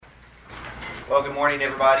Well, good morning,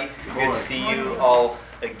 everybody. Good to see you all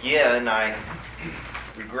again. I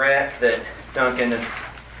regret that Duncan is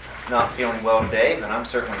not feeling well today, but I'm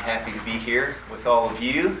certainly happy to be here with all of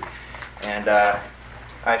you. And I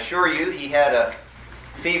assure you, he had a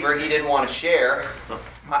fever he didn't want to share.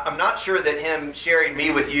 I'm not sure that him sharing me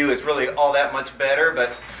with you is really all that much better,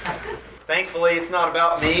 but thankfully it's not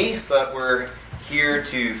about me, but we're here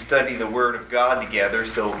to study the Word of God together.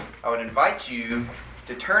 So I would invite you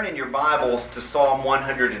to turn in your Bibles to Psalm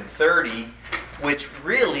 130, which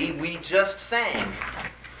really we just sang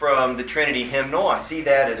from the Trinity hymnal. I see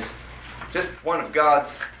that as just one of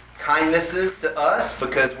God's kindnesses to us,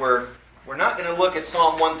 because we're not going to look at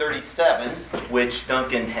Psalm 137, which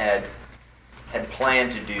Duncan had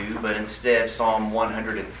planned to do, but instead Psalm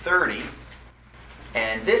 130.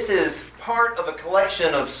 And this is part of a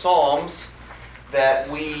collection of psalms that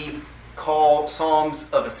we call Psalms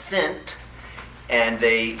of Ascent. And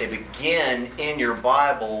they begin in your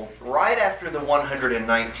Bible right after the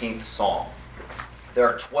 119th Psalm. There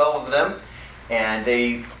are 12 of them, and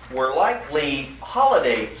they were likely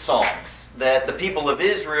holiday songs that the people of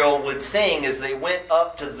Israel would sing as they went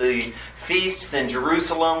up to the feasts in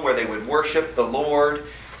Jerusalem where they would worship the Lord.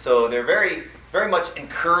 So they're very, very much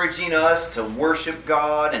encouraging us to worship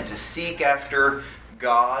God and to seek after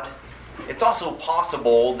God. It's also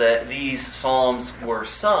possible that these psalms were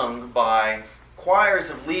sung by choirs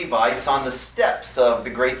of Levites on the steps of the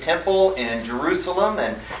great temple in Jerusalem,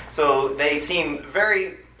 and so they seem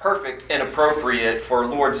very perfect and appropriate for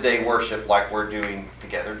Lord's Day worship like we're doing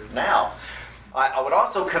together now. I would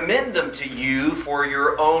also commend them to you for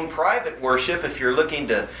your own private worship if you're looking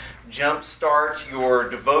to jumpstart your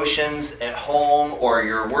devotions at home or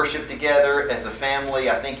your worship together as a family.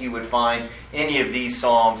 I think you would find any of these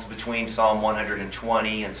psalms between Psalm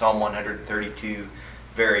 120 and Psalm 132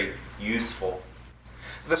 very useful.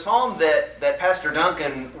 The psalm that Pastor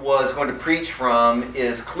Duncan was going to preach from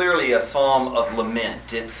is clearly a psalm of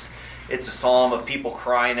lament. It's a psalm of people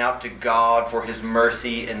crying out to God for His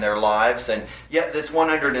mercy in their lives, and yet this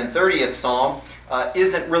 130th psalm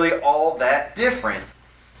isn't really all that different.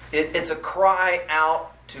 It's a cry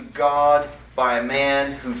out to God by a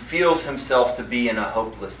man who feels himself to be in a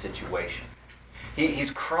hopeless situation.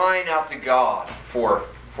 He's crying out to God for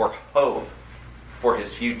hope for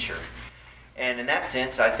his future. And in that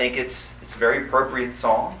sense, I think it's a very appropriate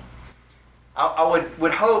psalm. I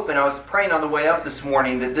would hope, and I was praying on the way up this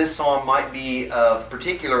morning, that this psalm might be of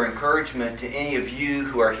particular encouragement to any of you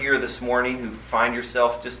who are here this morning who find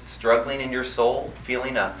yourself just struggling in your soul,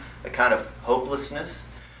 feeling a kind of hopelessness.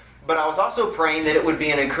 But I was also praying that it would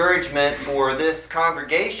be an encouragement for this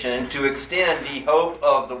congregation to extend the hope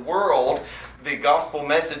of the world, the gospel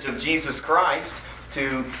message of Jesus Christ,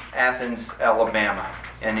 to Athens, Alabama,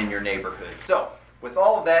 and in your neighborhood. So, with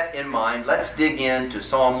all of that in mind, let's dig into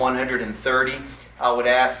Psalm 130. I would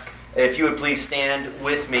ask if you would please stand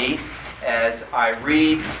with me as I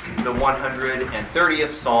read the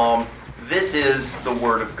 130th Psalm. This is the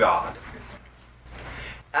Word of God.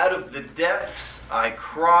 Out of the depths I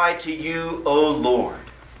cry to you, O Lord.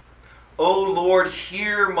 O Lord,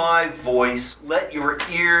 hear my voice. Let your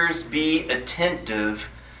ears be attentive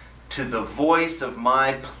to the voice of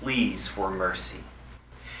my pleas for mercy.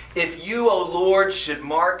 If you, O Lord, should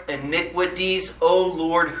mark iniquities, O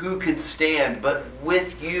Lord, who could stand? But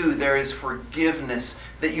with you there is forgiveness,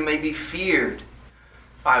 that you may be feared.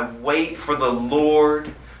 I wait for the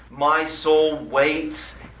Lord. My soul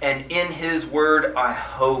waits, and in His word I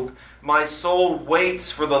hope. My soul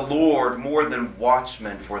waits for the Lord more than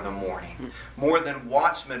watchmen for the morning. More than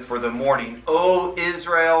watchmen for the morning. O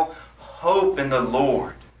Israel, hope in the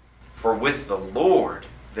Lord. For with the Lord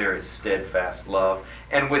there is steadfast love,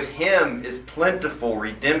 and with Him is plentiful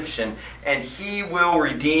redemption, and He will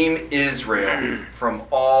redeem Israel from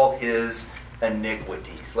all his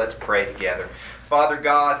iniquities. Let's pray together. Father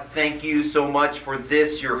God, thank you so much for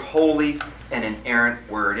this, your holy and inerrant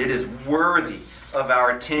word. It is worthy of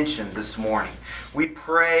our attention this morning. We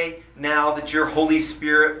pray now that your Holy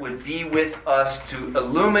Spirit would be with us to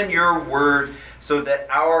illumine your word so that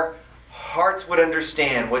our hearts would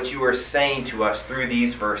understand what you are saying to us through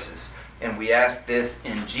these verses. And we ask this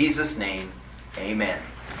in Jesus' name. Amen.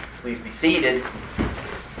 Please be seated.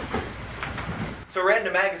 So I read in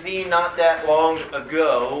a magazine not that long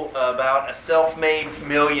ago about a self-made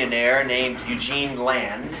millionaire named Eugene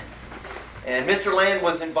Land. And Mr. Land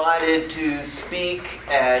was invited to speak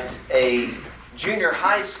at a junior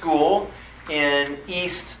high school in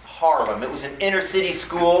East Harlem. It was an inner city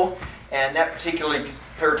school, and that particular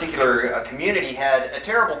community had a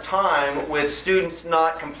terrible time with students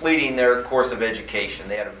not completing their course of education.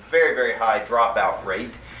 They had a very, very high dropout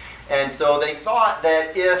rate. And so they thought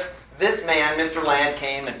that if this man, Mr. Land,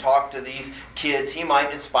 came and talked to these kids, he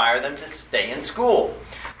might inspire them to stay in school.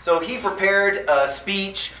 So he prepared a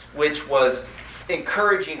speech which was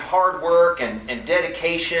encouraging hard work and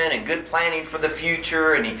dedication and good planning for the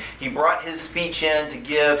future, and he brought his speech in to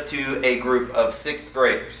give to a group of 6th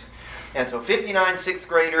graders. And so 59 6th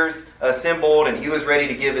graders assembled, and he was ready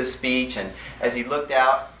to give his speech, and as he looked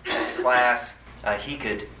out at the class, he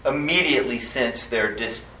could immediately sense their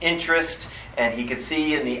disinterest, and he could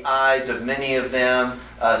see in the eyes of many of them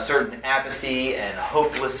certain apathy and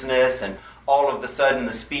hopelessness, and all of a sudden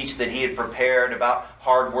the speech that he had prepared about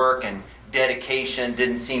hard work and dedication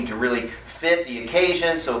didn't seem to really fit the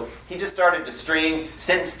occasion, so he just started to string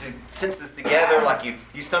sentences together like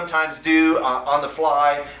you sometimes do on the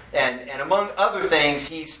fly, and among other things,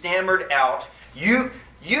 he stammered out, you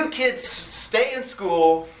kids stay in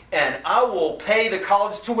school, and I will pay the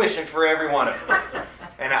college tuition for every one of you.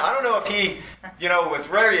 And I don't know if he, was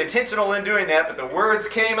very intentional in doing that, but the words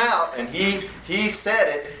came out, and he said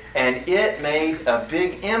it, and it made a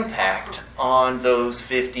big impact on those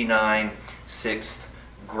 59 6th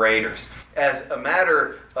graders. As a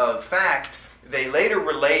matter of fact, they later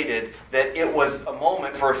related that it was a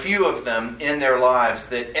moment for a few of them in their lives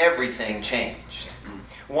that everything changed.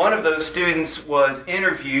 One of those students was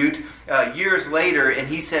interviewed years later, and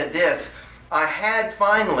he said this, "I had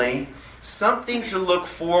finally something to look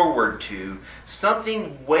forward to,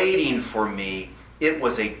 something waiting for me. It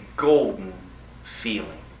was a golden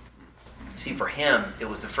feeling." See, for him, it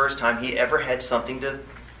was the first time he ever had something to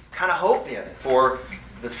kind of hope in for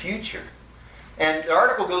the future. And the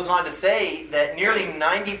article goes on to say that nearly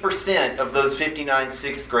 90% of those 59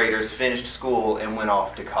 6th graders finished school and went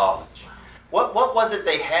off to college. What was it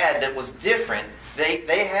they had that was different?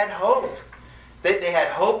 They had hope. They had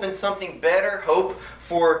hope in something better, hope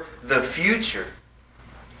for the future.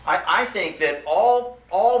 I think that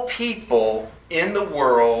all people in the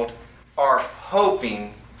world are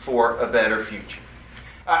hoping for a better future.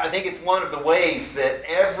 I think it's one of the ways that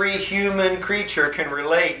every human creature can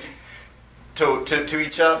relate to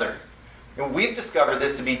each other. And we've discovered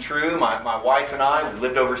this to be true. My wife and I, we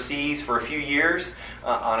lived overseas for a few years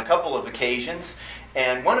on a couple of occasions.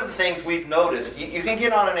 And one of the things we've noticed, you can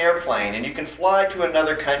get on an airplane and you can fly to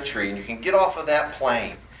another country and you can get off of that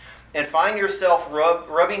plane and find yourself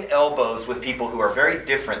rubbing elbows with people who are very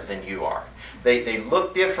different than you are. They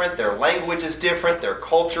look different, their language is different, their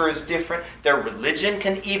culture is different, their religion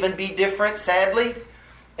can even be different, sadly.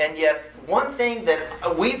 And yet, one thing that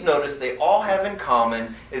we've noticed they all have in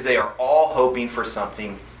common is they are all hoping for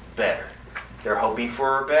something better. They're hoping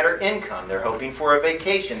for a better income. They're hoping for a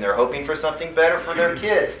vacation. They're hoping for something better for their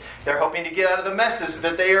kids. They're hoping to get out of the messes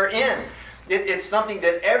that they are in. It's something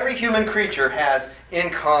that every human creature has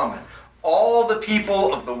in common. All the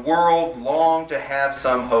people of the world long to have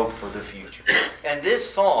some hope for the future. And this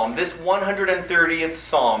psalm, this 130th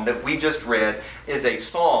psalm that we just read, is a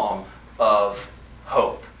psalm of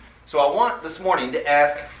hope. So I want this morning to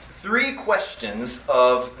ask 3 questions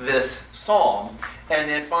of this psalm and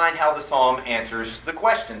then find how the psalm answers the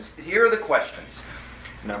questions. Here are the questions.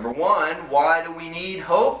 Number 1, why do we need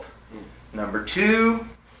hope? Number 2,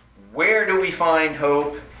 where do we find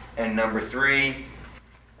hope? And number 3,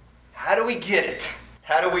 how do we get it?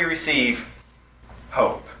 How do we receive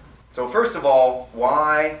hope? So first of all,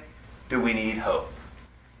 why do we need hope?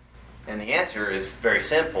 And the answer is very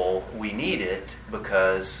simple. We need it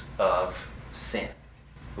because of sin.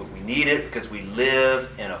 But we need it because we live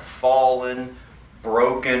in a fallen,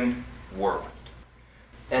 broken world.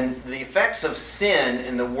 And the effects of sin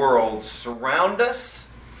in the world surround us,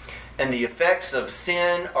 and the effects of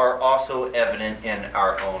sin are also evident in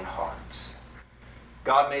our own hearts.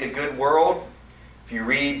 God made a good world. If you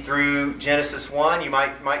read through Genesis 1, you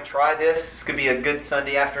might try this. This could be a good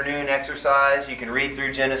Sunday afternoon exercise. You can read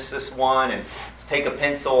through Genesis 1 and take a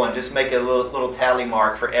pencil and just make a little tally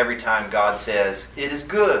mark for every time God says, it is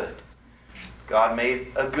good. God made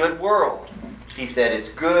a good world. He said it's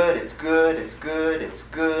good, it's good, it's good, it's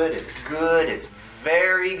good, it's good, it's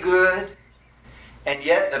very good. And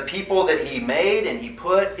yet the people that He made and He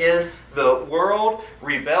put in the world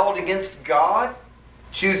rebelled against God,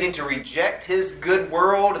 choosing to reject His good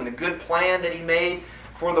world and the good plan that He made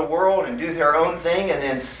for the world and do their own thing. And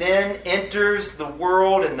then sin enters the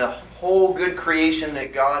world and the whole good creation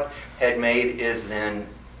that God had made is then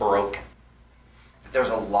broken. There's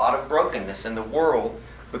a lot of brokenness in the world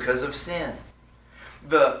because of sin.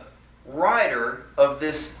 The writer of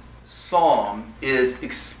this psalm is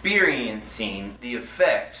experiencing the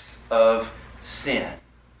effects of sin.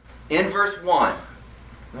 In verse 1,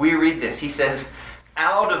 we read this. He says,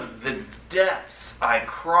 Out of the depths I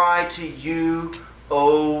cry to you,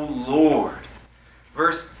 O Lord.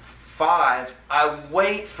 Verse 5, I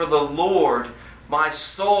wait for the Lord. My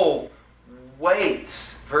soul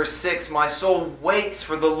waits. Verse 6, my soul waits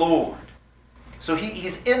for the Lord. So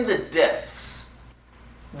he's in the depths.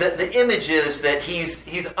 The image is that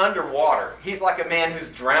he's underwater. He's like a man who's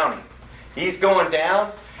drowning. He's going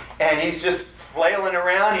down and he's just flailing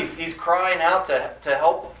around. He's crying out to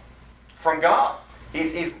help from God.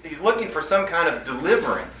 He's looking for some kind of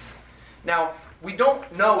deliverance. Now, we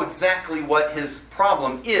don't know exactly what his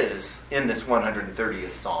problem is in this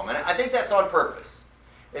 130th Psalm. And I think that's on purpose.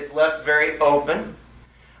 It's left very open.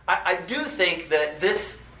 I do think that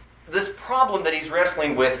this problem that he's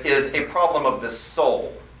wrestling with is a problem of the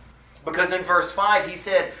soul. Because in verse 5 he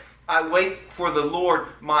said, I wait for the Lord,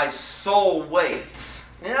 my soul waits.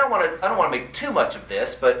 And I don't want to make too much of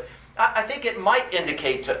this, but I think it might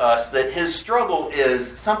indicate to us that his struggle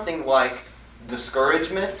is something like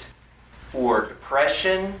discouragement, or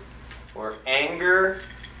depression, or anger,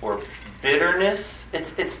 or bitterness.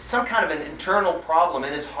 It's some kind of an internal problem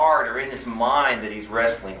in his heart or in his mind that he's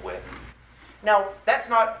wrestling with. Now, that's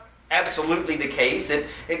not absolutely the case.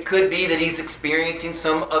 It could be that he's experiencing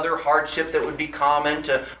some other hardship that would be common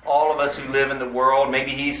to all of us who live in the world.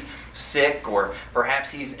 Maybe he's sick, or perhaps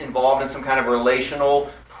he's involved in some kind of relational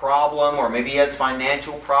problem, or maybe he has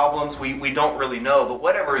financial problems. We don't really know. But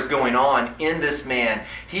whatever is going on in this man,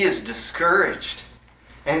 he is discouraged.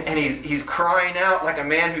 And he's crying out like a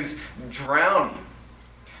man who's drowning.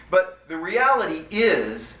 But the reality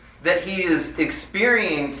is that he is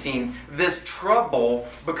experiencing this trouble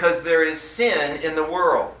because there is sin in the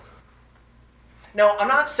world. Now, I'm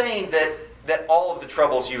not saying that all of the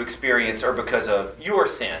troubles you experience are because of your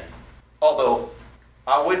sin. Although,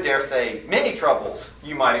 I would dare say many troubles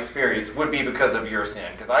you might experience would be because of your sin.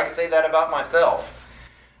 Because I can say that about myself.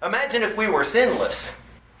 Imagine if we were sinless.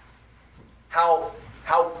 How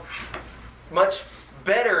much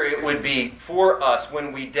better it would be for us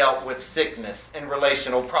when we dealt with sickness and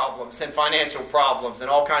relational problems and financial problems and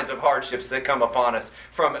all kinds of hardships that come upon us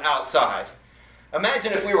from outside.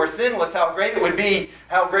 Imagine if we were sinless, how great it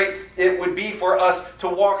would be for us to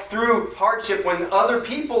walk through hardship when other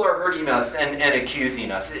people are hurting us and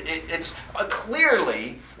accusing us. It's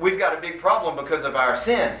clearly we've got a big problem because of our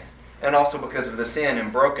sin, and also because of the sin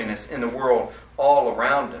and brokenness in the world all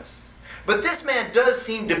around us. But this man does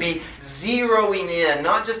seem to be zeroing in,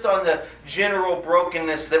 not just on the general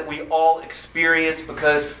brokenness that we all experience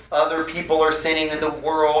because other people are sinning in the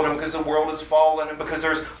world, and because the world has fallen, and because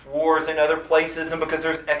there's wars in other places, and because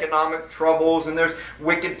there's economic troubles, and there's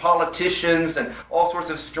wicked politicians, and all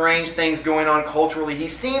sorts of strange things going on culturally. He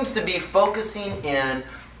seems to be focusing in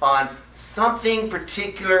on something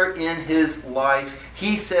particular in his life.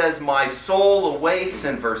 He says, my soul awaits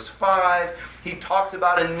in verse 5. He talks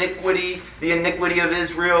about iniquity, the iniquity of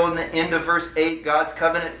Israel. In the end of verse 8, God's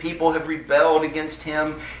covenant people have rebelled against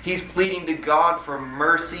him. He's pleading to God for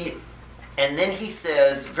mercy. And then he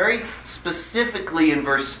says, very specifically in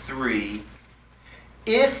verse 3,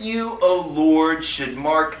 if you, O Lord, should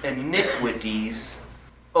mark iniquities,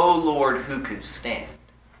 O Lord, who could stand?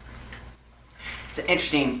 It's an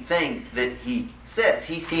interesting thing that he says.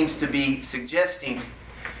 He seems to be suggesting,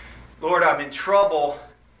 Lord, I'm in trouble,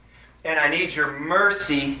 and I need your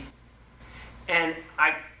mercy, and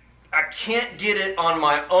I can't get it on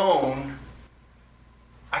my own.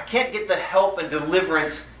 I can't get the help and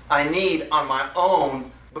deliverance I need on my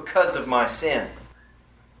own because of my sin.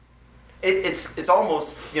 It's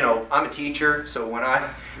almost, I'm a teacher, so when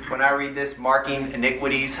I read this, marking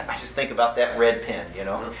iniquities, I just think about that red pen,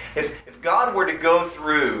 If God were to go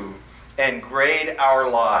through and grade our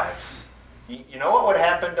lives, you know what would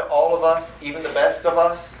happen to all of us, even the best of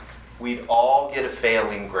us? We'd all get a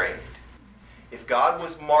failing grade. If God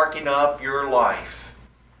was marking up your life,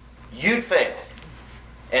 you'd fail.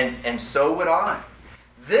 And so would I.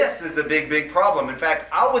 This is the big, big problem. In fact,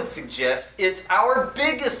 I would suggest it's our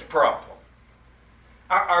biggest problem.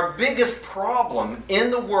 Our biggest problem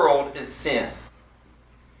in the world is sin.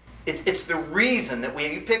 It's the reason that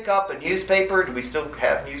you pick up a newspaper. Do we still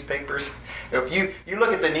have newspapers? If you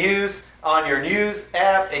look at the news on your news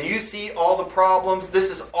app and you see all the problems, this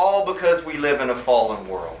is all because we live in a fallen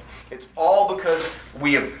world. It's all because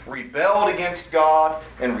we have rebelled against God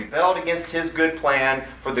and rebelled against his good plan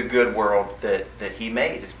for the good world that he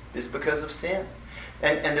made. It's because of sin.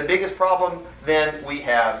 And the biggest problem then we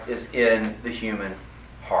have is in the human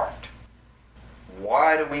heart.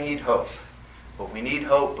 Why do we need hope? Well, we need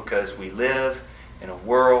hope because we live in a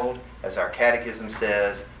world, as our catechism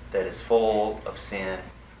says, that is full of sin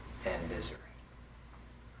and misery.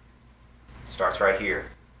 starts right here.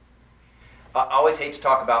 I always hate to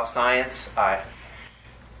talk about science. I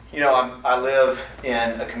live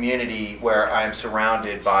in a community where I'm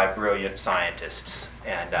surrounded by brilliant scientists.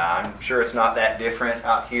 And I'm sure it's not that different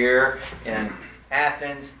out here in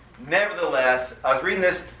Athens. Nevertheless, I was reading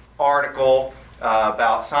this article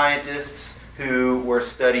about scientists who were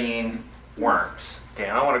studying worms. Okay,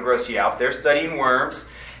 I don't want to gross you out, but they're studying worms.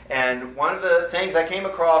 And one of the things I came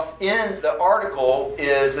across in the article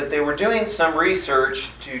is that they were doing some research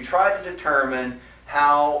to try to determine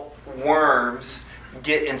how worms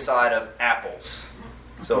get inside of apples.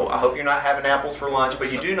 So I hope you're not having apples for lunch,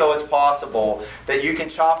 but you do know it's possible that you can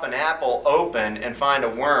chop an apple open and find a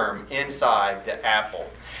worm inside the apple.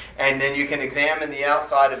 And then you can examine the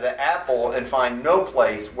outside of the apple and find no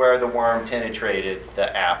place where the worm penetrated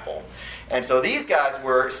the apple. And so these guys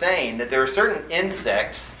were saying that there are certain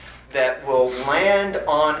insects that will land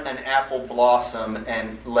on an apple blossom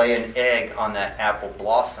and lay an egg on that apple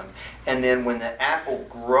blossom. And then when the apple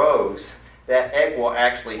grows, that egg will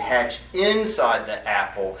actually hatch inside the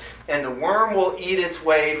apple, and the worm will eat its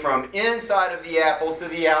way from inside of the apple to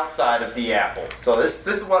the outside of the apple. So this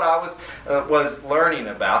is what I was learning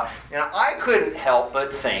about. And I couldn't help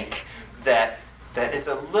but think that it's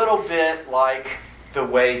a little bit like the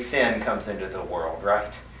way sin comes into the world,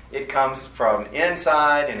 right? It comes from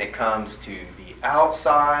inside and it comes to the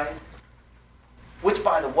outside. Which,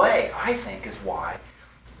 by the way, I think is why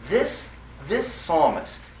this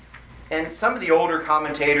psalmist, and some of the older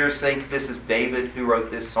commentators think this is David who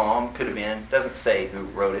wrote this psalm. Could have been. Doesn't say who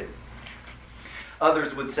wrote it.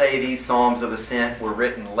 Others would say these psalms of ascent were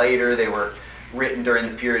written later. They were written during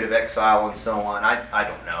the period of exile and so on. I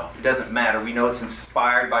don't know. It doesn't matter. We know it's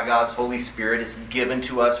inspired by God's Holy Spirit. It's given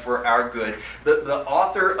to us for our good. The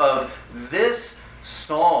author of this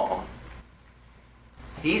psalm,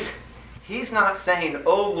 he's not saying,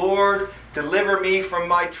 "Oh Lord, deliver me from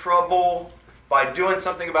my trouble by doing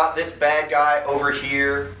something about this bad guy over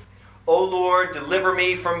here. Oh Lord, deliver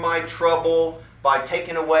me from my trouble by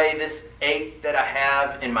taking away this ache that I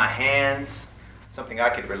have in my hands." Something I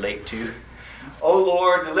could relate to. Oh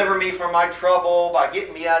Lord, deliver me from my trouble by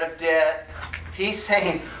getting me out of debt. He's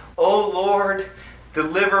saying, oh Lord,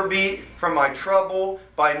 deliver me from my trouble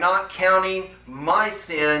by not counting my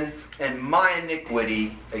sin and my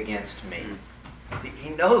iniquity against me. He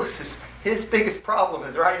knows his biggest problem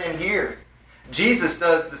is right in here. Jesus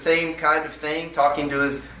does the same kind of thing, talking to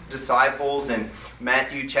his disciples in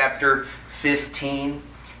Matthew chapter 15.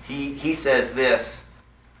 He says this,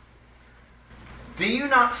 "Do you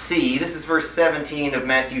not see," this is verse 17 of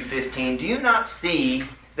Matthew 15, "do you not see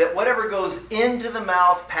that whatever goes into the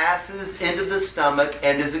mouth passes into the stomach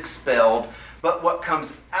and is expelled, but what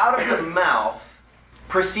comes out of the mouth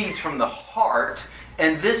proceeds from the heart,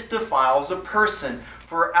 and this defiles a person?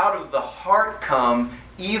 For out of the heart come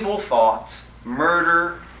evil thoughts,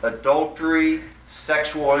 murder, adultery,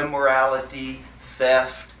 sexual immorality,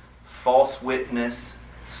 theft, false witness,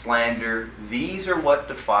 slander. These are what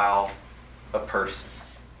defile a person."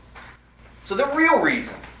 So the real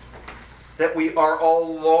reason that we are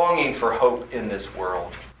all longing for hope in this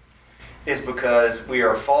world is because we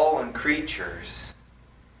are fallen creatures.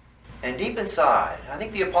 And deep inside, I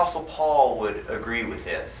think the Apostle Paul would agree with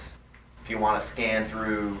this, if you want to scan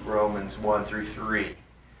through Romans 1 through 3.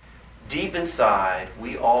 Deep inside,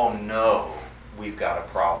 we all know we've got a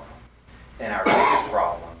problem. And our biggest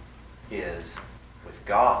problem is with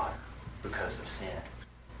God because of sin.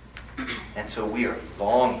 And so we are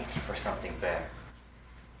longing for something better.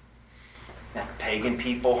 Now, pagan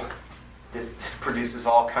people, this produces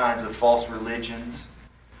all kinds of false religions.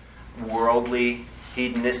 Worldly,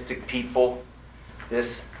 hedonistic people,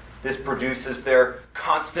 this produces their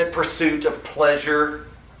constant pursuit of pleasure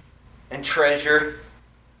and treasure.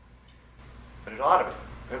 But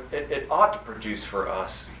it ought to produce for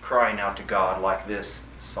us crying out to God like this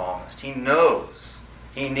psalmist. He knows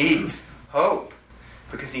he needs hope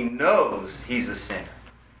because he knows he's a sinner.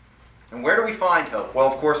 And where do we find hope? Well,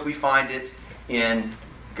 of course, we find it in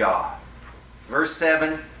God. Verse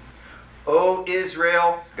 7, "O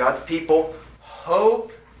Israel," God's people,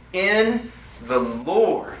 "hope in the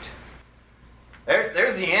Lord."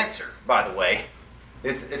 There's the answer, by the way.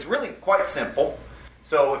 It's really quite simple.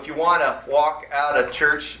 So if you want to walk out of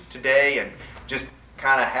church today and just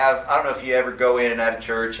kind of have, I don't know if you ever go in and out of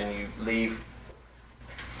church and you leave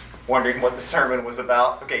wondering what the sermon was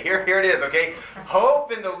about. Okay, here it is, okay?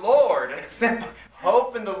 Hope in the Lord. It's simple.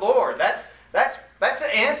 Hope in the Lord. That's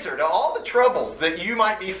the answer to all the troubles that you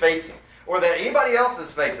might be facing. or that anybody else is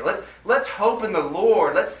facing. Let's hope in the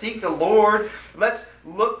Lord. Let's seek the Lord. Let's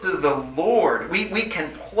look to the Lord. We can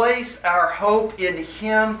place our hope in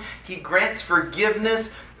Him. He grants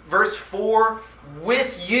forgiveness. Verse 4,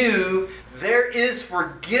 with you there is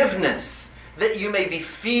forgiveness, that you may be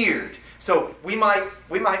feared. So we might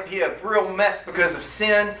be a real mess because of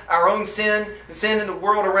sin, our own sin, the sin in the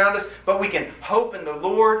world around us, but we can hope in the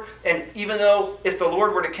Lord. And even though if the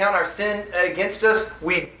Lord were to count our sin against us,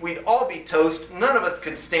 we'd all be toast. None of us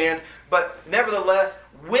could stand. But nevertheless,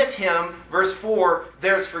 with Him, verse 4,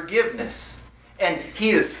 there's forgiveness. And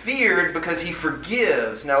He is feared because He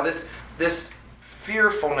forgives. Now this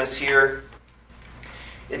fearfulness here,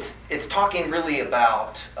 it's talking really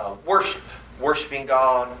about worship. Worshiping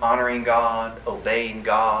God, honoring God, obeying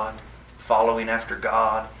God, following after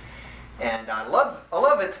God. And I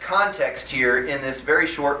love its context here in this very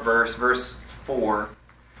short verse, verse 4.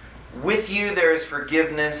 With you there is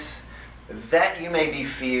forgiveness, that you may be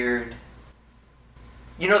feared.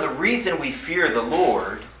 You know, the reason we fear the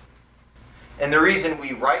Lord, and the reason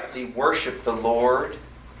we rightly worship the Lord,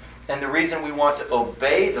 and the reason we want to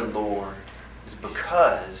obey the Lord is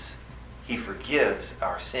because He forgives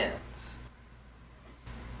our sins.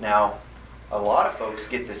 Now, a lot of folks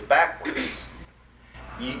get this backwards.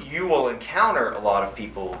 You will encounter a lot of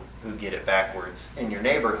people who get it backwards in your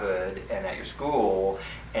neighborhood and at your school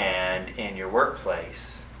and in your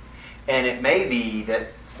workplace. And it may be that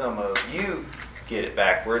some of you get it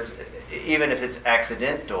backwards, even if it's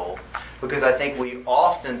accidental, because I think we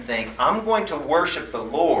often think, I'm going to worship the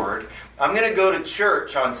Lord, I'm going to go to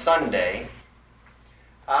church on Sunday,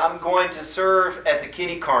 I'm going to serve at the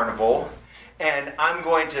kiddie carnival, and I'm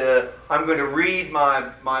going to read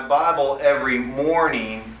my Bible every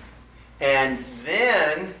morning, and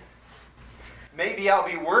then maybe I'll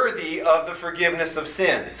be worthy of the forgiveness of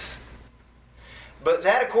sins. But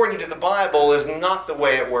that, according to the Bible, is not the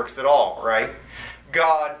way it works at all, right?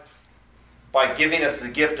 God, by giving us the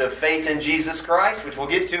gift of faith in Jesus Christ, which we'll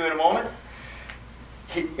get to in a moment,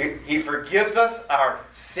 He forgives us our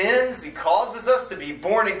sins. He causes us to be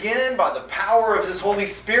born again by the power of His Holy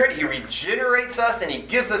Spirit. He regenerates us and He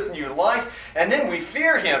gives us new life. And then we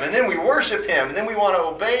fear Him, and then we worship Him, and then we want to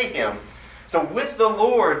obey Him. So with the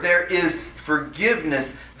Lord there is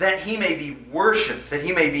forgiveness, that He may be worshipped, that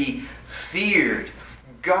He may be feared.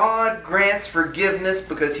 God grants forgiveness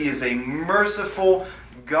because He is a merciful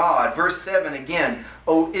God. Verse 7 again,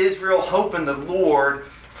 O Israel, hope in the Lord.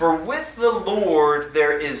 For with the Lord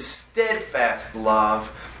there is steadfast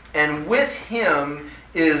love, and with Him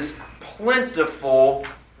is plentiful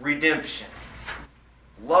redemption.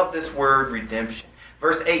 Love this word, redemption.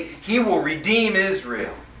 Verse 8, He will redeem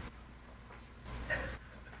Israel.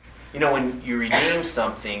 You know, when you redeem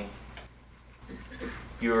something,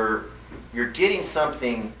 you're getting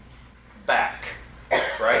something back,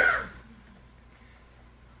 right? I'm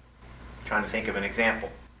trying to think of an example.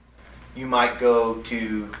 You might go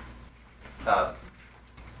to the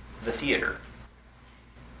theater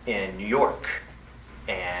in New York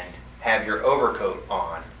and have your overcoat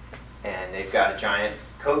on, and they've got a giant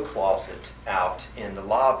coat closet out in the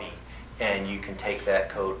lobby, and you can take that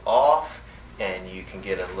coat off, and you can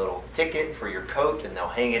get a little ticket for your coat, and they'll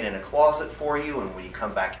hang it in a closet for you, and when you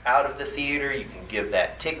come back out of the theater, you can give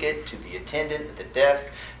that ticket to the attendant at the desk.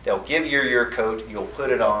 They'll give you your coat, you'll put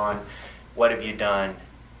it on. What have you done?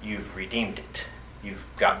 You've redeemed it. You've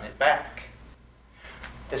gotten it back.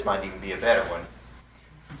 This might even be a better one.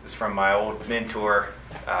 This is from my old mentor,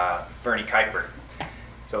 Bernie Kuiper.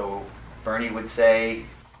 So Bernie would say,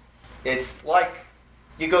 it's like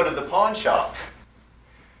you go to the pawn shop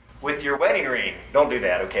with your wedding ring. Don't do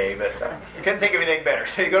that, okay? But I couldn't think of anything better.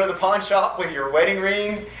 So you go to the pawn shop with your wedding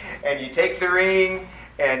ring, and you take the ring,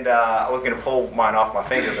 and I was going to pull mine off my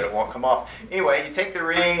finger, but it won't come off. Anyway, you take the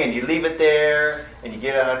ring and you leave it there, and you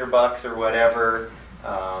get $100 or whatever,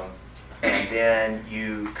 and then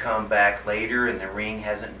you come back later and the ring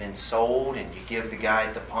hasn't been sold, and you give the guy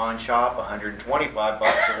at the pawn shop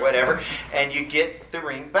 $125 or whatever, and you get the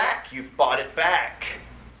ring back. You've bought it back.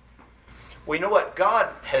 Well, you know what God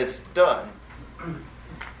has done?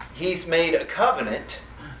 He's made a covenant,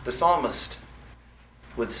 the psalmist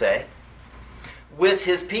would say, with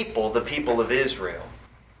His people, the people of Israel,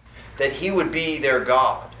 that He would be their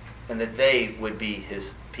God and that they would be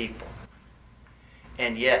His people.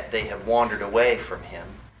 And yet they have wandered away from Him,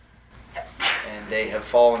 and they have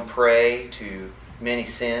fallen prey to many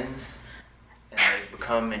sins, and they've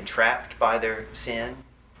become entrapped by their sin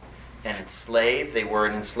and enslaved. They were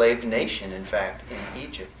an enslaved nation, in fact, in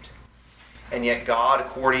Egypt. And yet God,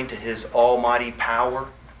 according to His almighty power,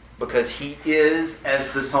 because he is, as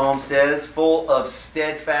the psalm says, full of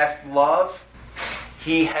steadfast love.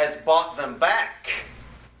 He has bought them back.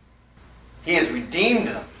 He has redeemed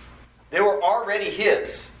them. They were already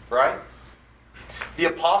his, right? The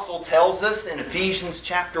apostle tells us in Ephesians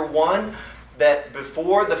chapter 1 that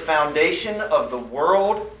before the foundation of the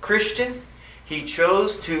world, Christian, he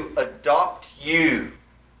chose to adopt you,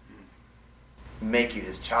 make you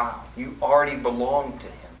his child. You already belong to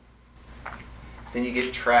him. Then you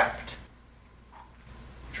get trapped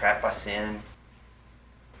by sin,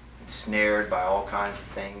 ensnared by all kinds of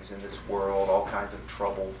things in this world, all kinds of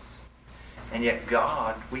troubles. And yet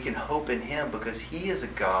God, we can hope in him because he is a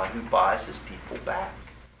God who buys his people back.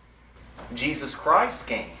 Jesus Christ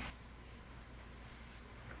came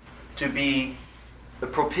to be the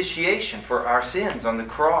propitiation for our sins on the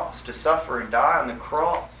cross, to suffer and die on the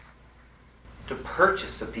cross, to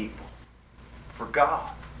purchase a people for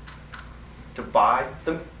God, to buy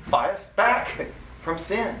us back from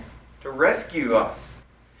sin, to rescue us.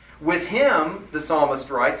 With him, the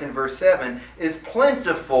psalmist writes in verse 7, is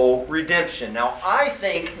plentiful redemption. Now, I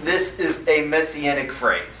think this is a messianic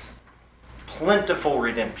phrase. Plentiful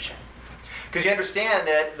redemption. Because you understand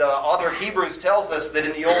that the author of Hebrews tells us that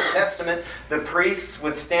in the Old Testament, the priests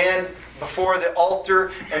would stand before the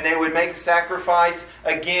altar and they would make a sacrifice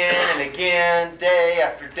again and again, day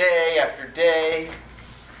after day after day,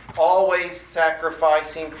 always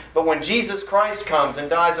sacrificing. But when Jesus Christ comes and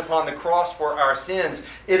dies upon the cross for our sins,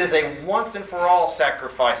 it is a once and for all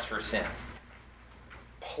sacrifice for sin.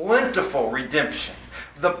 Plentiful redemption.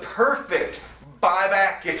 The perfect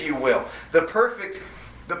buyback, if you will. The perfect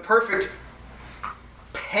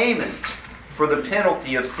payment for the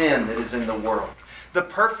penalty of sin that is in the world. The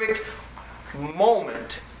perfect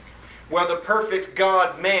moment where the perfect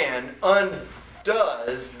God-man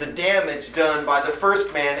undoes the damage done by the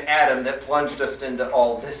first man, Adam, that plunged us into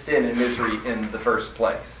all this sin and misery in the first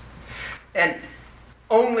place. And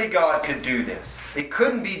only God could do this. It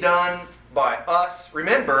couldn't be done by us.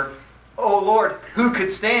 Remember, oh Lord, who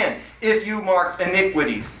could stand if you marked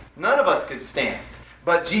iniquities? None of us could stand.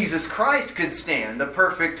 But Jesus Christ could stand, the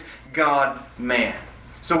perfect God-man.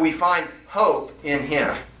 So we find hope in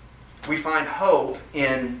him. We find hope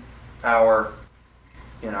in our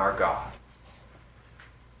God.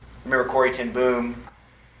 Remember Corrie ten Boom,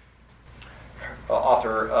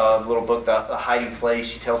 author of the little book, The Hiding Place.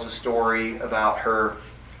 She tells a story about her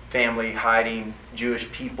family hiding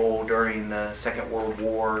Jewish people during the Second World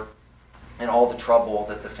War and all the trouble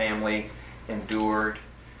that the family endured.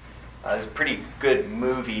 There's a pretty good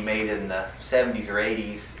movie made in the 70s or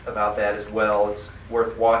 80s about that as well. It's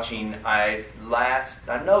worth watching. I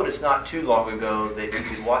noticed not too long ago that you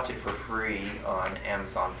could watch it for free on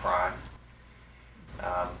Amazon Prime.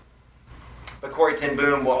 But Corrie ten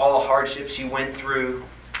Boom, all the hardships she went through,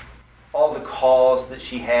 all the cause that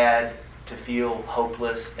she had to feel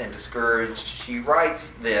hopeless and discouraged, she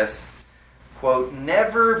writes this, quote,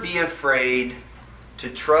 "Never be afraid to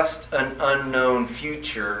trust an unknown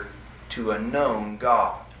future to a known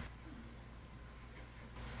God."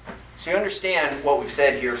 So you understand what we've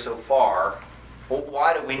said here so far. Well,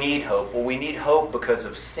 why do we need hope? Well, we need hope because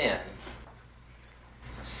of sin.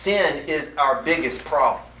 Sin is our biggest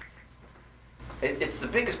problem. It's the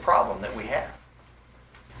biggest problem that we have.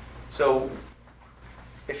 So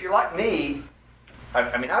if you're like me,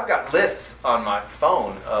 I've got lists on my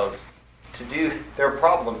phone of there are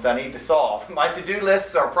problems I need to solve. My to-do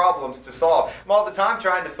lists are problems to solve. I'm all the time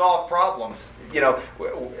trying to solve problems,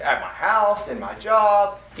 at my house, in my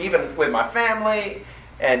job, even with my family,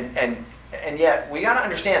 and yet we got to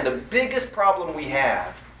understand the biggest problem we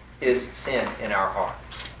have is sin in our heart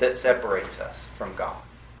that separates us from God.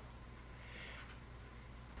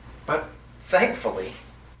 But thankfully,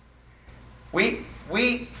 we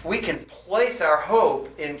can place our hope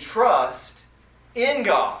and trust in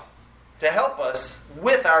God to help us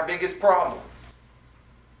with our biggest problem.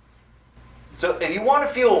 So if you want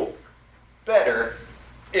to feel better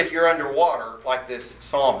if you're underwater like this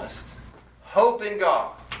psalmist, hope in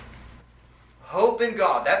God. Hope in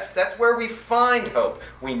God. That's where we find hope.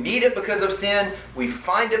 We need it because of sin. We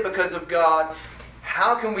find it because of God.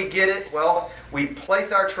 How can we get it? Well, we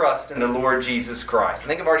place our trust in the Lord Jesus Christ. I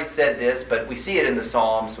think I've already said this, but we see it in the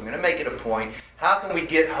Psalms, so I'm going to make it a point. How can we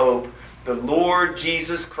get hope? The Lord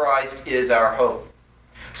Jesus Christ is our hope.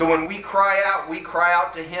 So when we cry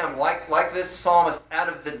out to him, like this psalmist, out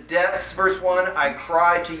of the depths, verse 1, I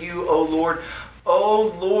cry to you, O Lord. O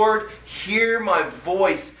Lord, hear my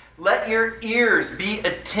voice. Let your ears be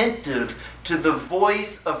attentive to the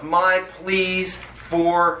voice of my pleas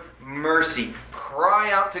for mercy.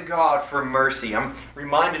 Cry out to God for mercy. I'm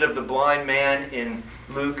reminded of the blind man in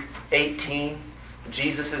Luke 18.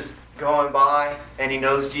 Jesus is going by, and he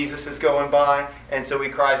knows Jesus is going by, and so he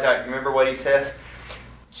cries out. Remember what he says?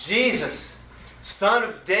 Jesus, Son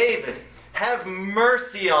of David, have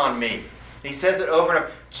mercy on me. He says it over and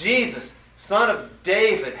over. Jesus, Son of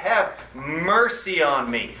David, have mercy on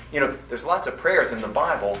me. There's lots of prayers in the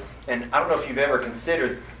Bible, and I don't know if you've ever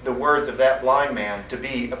considered the words of that blind man to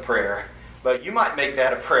be a prayer, but you might make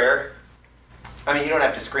that a prayer. I mean, you don't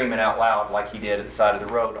have to scream it out loud like he did at the side of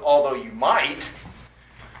the road, although you might.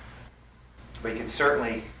 But you can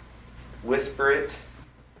certainly whisper it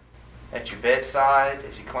at your bedside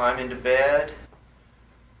as you climb into bed,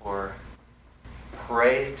 or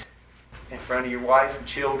pray it in front of your wife and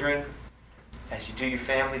children as you do your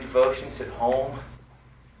family devotions at home.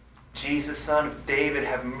 Jesus, Son of David,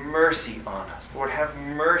 have mercy on us. Lord, have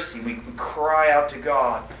mercy. We cry out to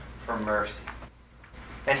God for mercy.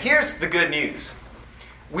 And here's the good news.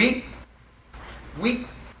 We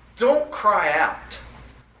don't cry out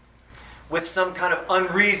with some kind of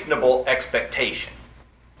unreasonable expectation.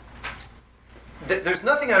 There's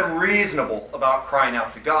nothing unreasonable about crying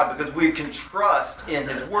out to God because we can trust in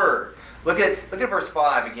His Word. Look at verse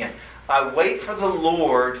 5 again. I wait for the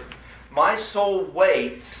Lord, my soul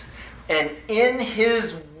waits, and in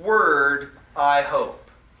His Word I hope.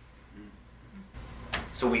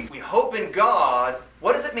 So we hope in God.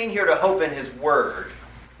 What does it mean here to hope in His Word?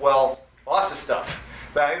 Well, lots of stuff.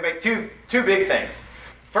 But I'm going to make two big things.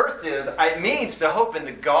 First is, it means to hope in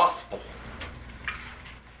the gospel.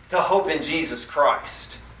 To hope in Jesus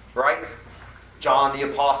Christ. Right? John the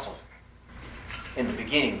Apostle. In the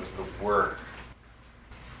beginning was the Word.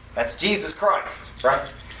 That's Jesus Christ. Right?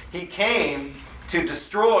 He came to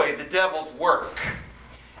destroy the devil's work.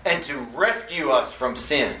 And to rescue us from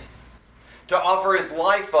sin. To offer His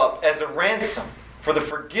life up as a ransom for the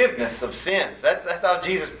forgiveness of sins. That's how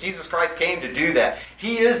Jesus Christ came to do that.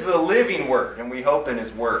 He is the living Word, and we hope in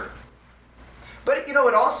His Word. But it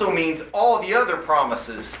also means all the other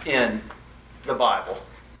promises in the Bible.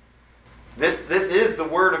 This is the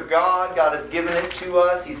Word of God. God has given it to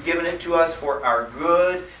us. He's given it to us for our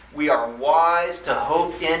good. We are wise to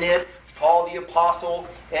hope in it. Paul the Apostle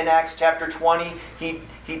in Acts chapter 20, he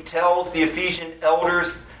tells the Ephesian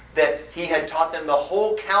elders that he had taught them the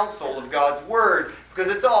whole counsel of God's Word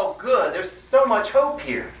because it's all good. There's so much hope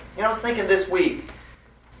here. I was thinking this week,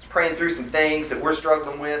 I was praying through some things that we're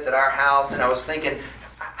struggling with at our house, and I was thinking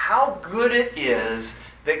how good it is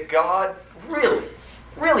that God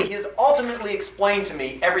really, He has ultimately explained to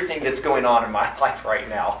me everything that's going on in my life right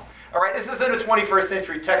now. All right, this isn't a 21st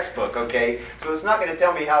century textbook, okay? So it's not going to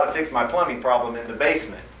tell me how to fix my plumbing problem in the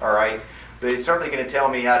basement, all right? But it's certainly going to tell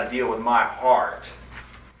me how to deal with my heart.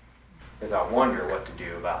 Because I wonder what to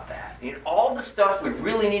do about that. All the stuff we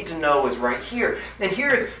really need to know is right here. And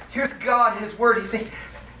here's God, His Word. He's saying,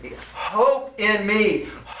 hope in me.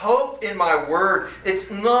 Hope in my Word.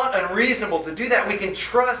 It's not unreasonable to do that. We can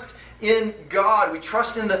trust in God. We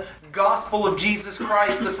trust in the gospel of Jesus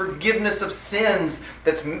Christ, the forgiveness of sins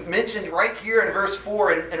that's mentioned right here in verse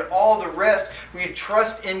 4 and all the rest. We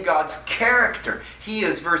trust in God's character. He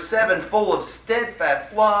is, verse 7, full of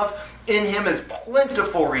steadfast love. In Him is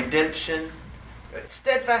plentiful redemption.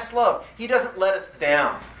 Steadfast love. He doesn't let us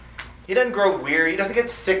down. He doesn't grow weary. He doesn't get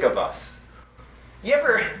sick of us. You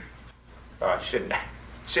ever... Oh, I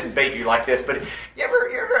shouldn't bait you like this, but are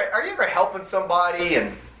you ever helping somebody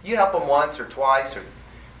and you help them once or twice or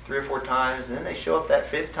 3 or 4 times, and then they show up that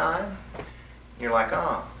 5th time? And you're like,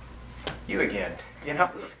 oh, you again.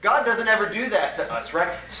 God doesn't ever do that to us,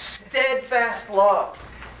 right? Steadfast love.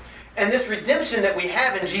 And this redemption that we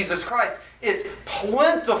have in Jesus Christ, it's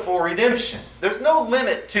plentiful redemption. There's no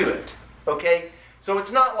limit to it, okay? So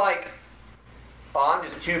it's not like, oh, I'm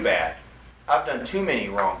just too bad. I've done too many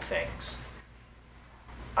wrong things.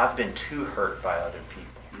 I've been too hurt by other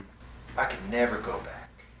people. I could never go back.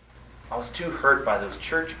 I was too hurt by those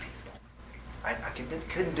church people. I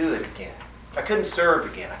couldn't do it again. I couldn't serve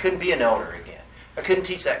again. I couldn't be an elder again. I couldn't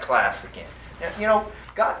teach that class again.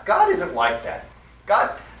 God isn't like that.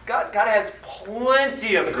 God has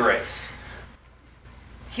plenty of grace.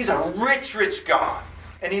 He's a rich, rich God.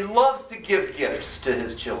 And He loves to give gifts to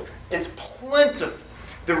His children. It's plentiful.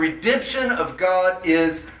 The redemption of God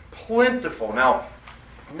is plentiful. Now,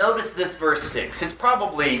 notice this verse 6. It's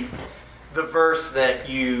probably the verse that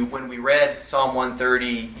when we read Psalm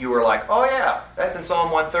 130, you were like, oh yeah, that's in Psalm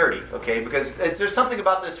 130, okay? Because there's something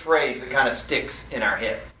about this phrase that kind of sticks in our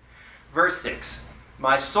head. Verse 6,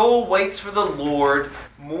 my soul waits for the Lord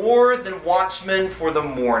more than watchmen for the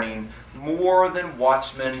morning, more than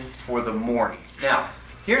watchmen for the morning. Now,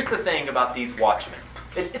 here's the thing about these watchmen.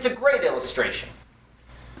 It's a great illustration.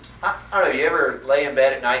 I don't know, you ever lay in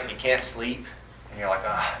bed at night and you can't sleep? And you're like,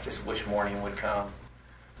 I just wish morning would come.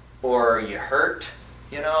 Or you hurt,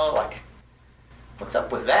 like, what's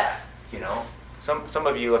up with that? Some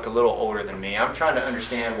of you look a little older than me. I'm trying to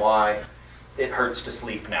understand why it hurts to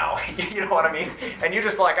sleep now. You know what I mean? And you're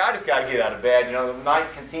just like, I just got to get out of bed. The night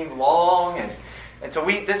can seem long. And so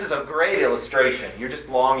this is a great illustration. You're just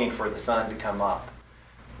longing for the sun to come up.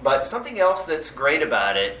 But something else that's great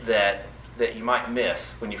about it that you might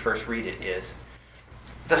miss when you first read it is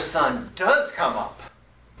the sun does come up,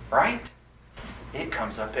 right? It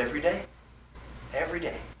comes up every day. Every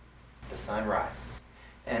day. The sun rises.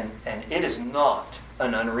 And it is not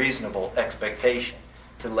an unreasonable expectation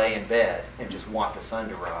to lay in bed and just want the sun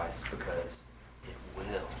to rise, because it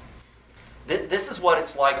will. This is what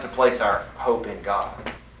it's like to place our hope in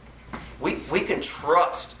God. We can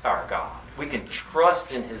trust our God. We can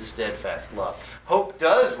trust in His steadfast love. Hope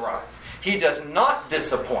does rise. He does not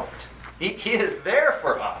disappoint. He is there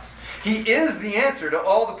for us. He is the answer to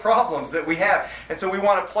all the problems that we have. And so we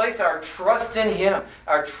want to place our trust in Him,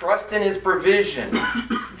 our trust in His provision,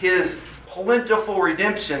 His plentiful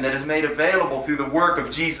redemption that is made available through the work of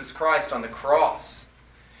Jesus Christ on the cross.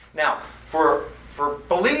 Now, for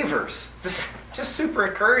believers, just super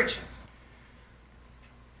encouraging.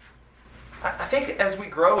 I think as we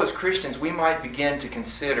grow as Christians, we might begin to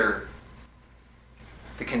consider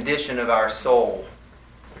the condition of our soul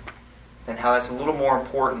and how that's a little more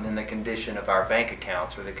important than the condition of our bank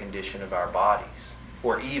accounts or the condition of our bodies.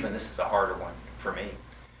 Or even, this is a harder one for me,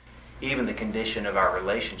 even the condition of our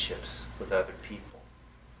relationships with other people.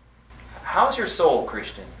 How's your soul,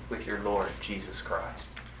 Christian, with your Lord Jesus Christ?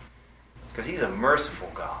 Because He's a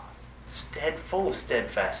merciful God, full of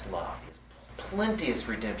steadfast love. He has plenteous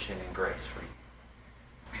redemption and grace for you.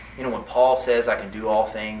 When Paul says, I can do all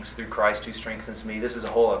things through Christ who strengthens me, this is a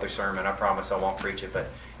whole other sermon. I promise I won't preach it. But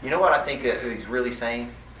you know what I think that he's really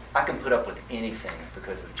saying? I can put up with anything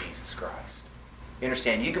because of Jesus Christ. You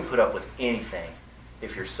understand? You can put up with anything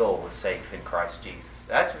if your soul is safe in Christ Jesus.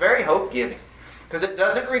 That's very hope-giving, because it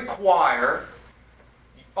doesn't require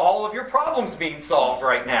all of your problems being solved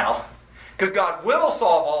right now, because God will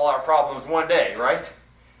solve all our problems one day, right?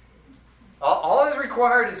 All is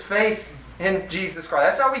required is faith in Jesus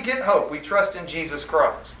Christ. That's how we get hope. We trust in Jesus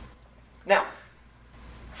Christ. Now,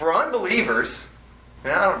 for unbelievers,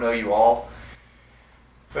 and I don't know you all,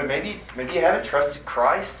 but maybe you haven't trusted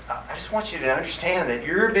Christ. I just want you to understand that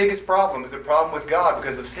your biggest problem is a problem with God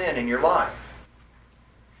because of sin in your life.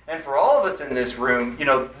 And for all of us in this room,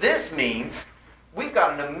 this means we've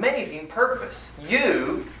got an amazing purpose.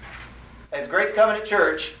 You, as Grace Covenant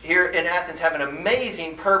Church here in Athens, have an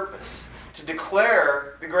amazing purpose to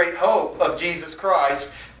declare the great hope of Jesus Christ,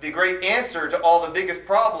 the great answer to all the biggest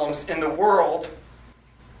problems in the world,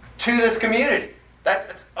 to this community.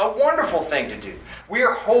 That's a wonderful thing to do. We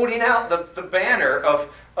are holding out the banner of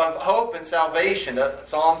hope and salvation.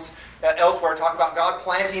 Psalms elsewhere talk about God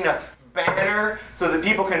planting a banner so that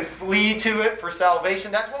people can flee to it for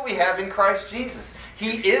salvation. That's what we have in Christ Jesus.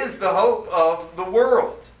 He is the hope of the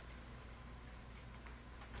world.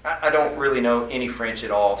 I don't really know any French at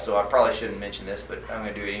all, so I probably shouldn't mention this, but I'm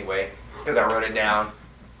going to do it anyway because I wrote it down.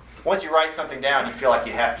 Once you write something down, you feel like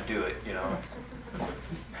you have to do it,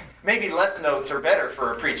 Maybe less notes are better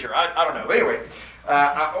for a preacher. I don't know. Anyway,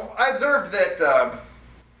 I observed that,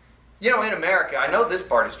 in America, I know this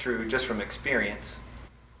part is true just from experience.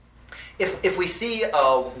 If we see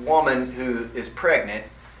a woman who is pregnant,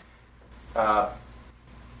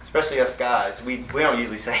 especially us guys, we don't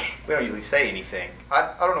usually say anything.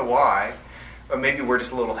 I don't know why, or maybe we're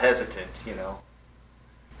just a little hesitant.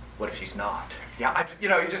 What if she's not? Yeah,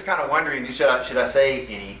 you're just kind of wondering, should I say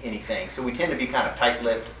anything? So we tend to be kind of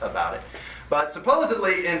tight-lipped about it. But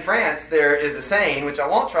supposedly in France there is a saying, which I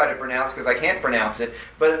won't try to pronounce because I can't pronounce it,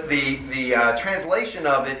 but the translation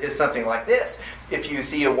of it is something like this. If you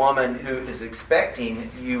see a woman who is expecting,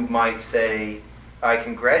 you might say, I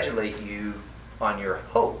congratulate you on your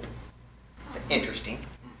hope. It's interesting.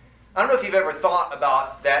 I don't know if you've ever thought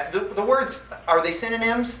about that. The words, are they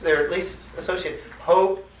synonyms? They're at least associated.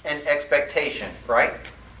 Hope and expectation, right?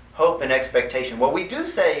 Hope and expectation. Well, we do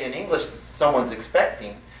say in English someone's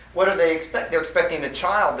expecting. What do they expect? They're expecting a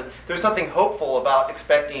child, but there's something hopeful about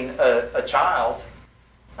expecting a child.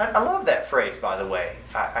 I love that phrase, by the way.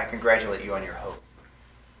 I congratulate you on your hope.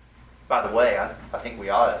 By the way, I think we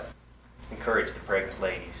ought to encourage the pregnant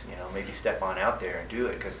ladies, maybe step on out there and do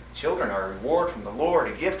it, because children are a reward from the Lord,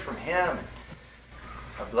 a gift from Him, and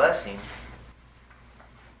a blessing.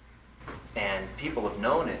 And people have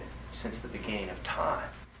known it since the beginning of time.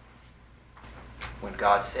 When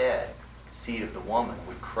God said, the seed of the woman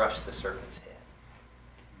would crush the serpent's head.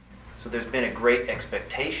 So there's been a great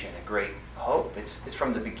expectation, a great hope. It's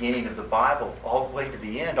from the beginning of the Bible all the way to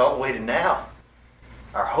the end, all the way to now.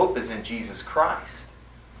 Our hope is in Jesus Christ,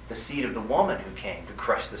 the seed of the woman who came to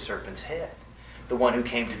crush the serpent's head, the one who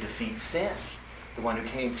came to defeat sin, the one who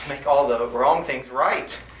came to make all the wrong things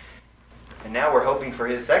right. And now we're hoping for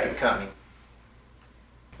his second coming.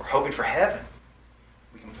 We're hoping for heaven.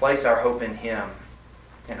 We can place our hope in him,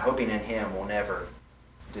 and hoping in him will never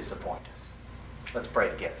disappoint us. Let's pray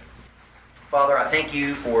together. Father, I thank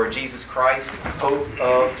you for Jesus Christ, the hope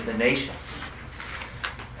of the nations.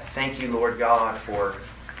 I thank you, Lord God, for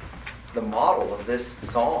the model of this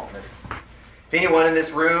psalm. If anyone in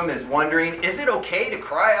this room is wondering, is it okay to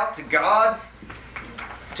cry out to God,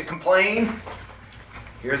 to complain?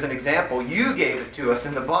 Here's an example. You gave it to us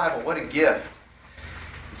in the Bible. What a gift.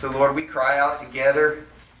 So, Lord, we cry out together.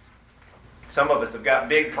 Some of us have got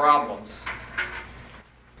big problems.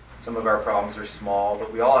 Some of our problems are small,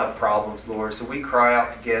 but we all have problems, Lord. So we cry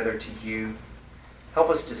out together to you.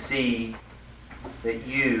 Help us to see that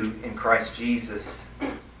you, in Christ Jesus,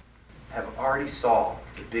 have already solved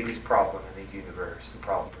the biggest problem in the universe, the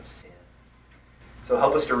problem of sin. So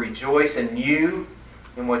help us to rejoice in you,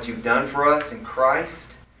 in what you've done for us in Christ.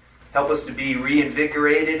 Help us to be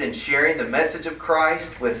reinvigorated in sharing the message of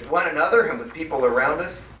Christ with one another and with people around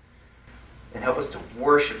us. And help us to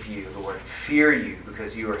worship you, Lord, and fear you,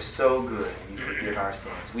 because you are so good and you forgive our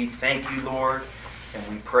sins. We thank you, Lord, and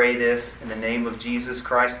we pray this in the name of Jesus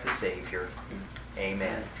Christ the Savior.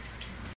 Amen.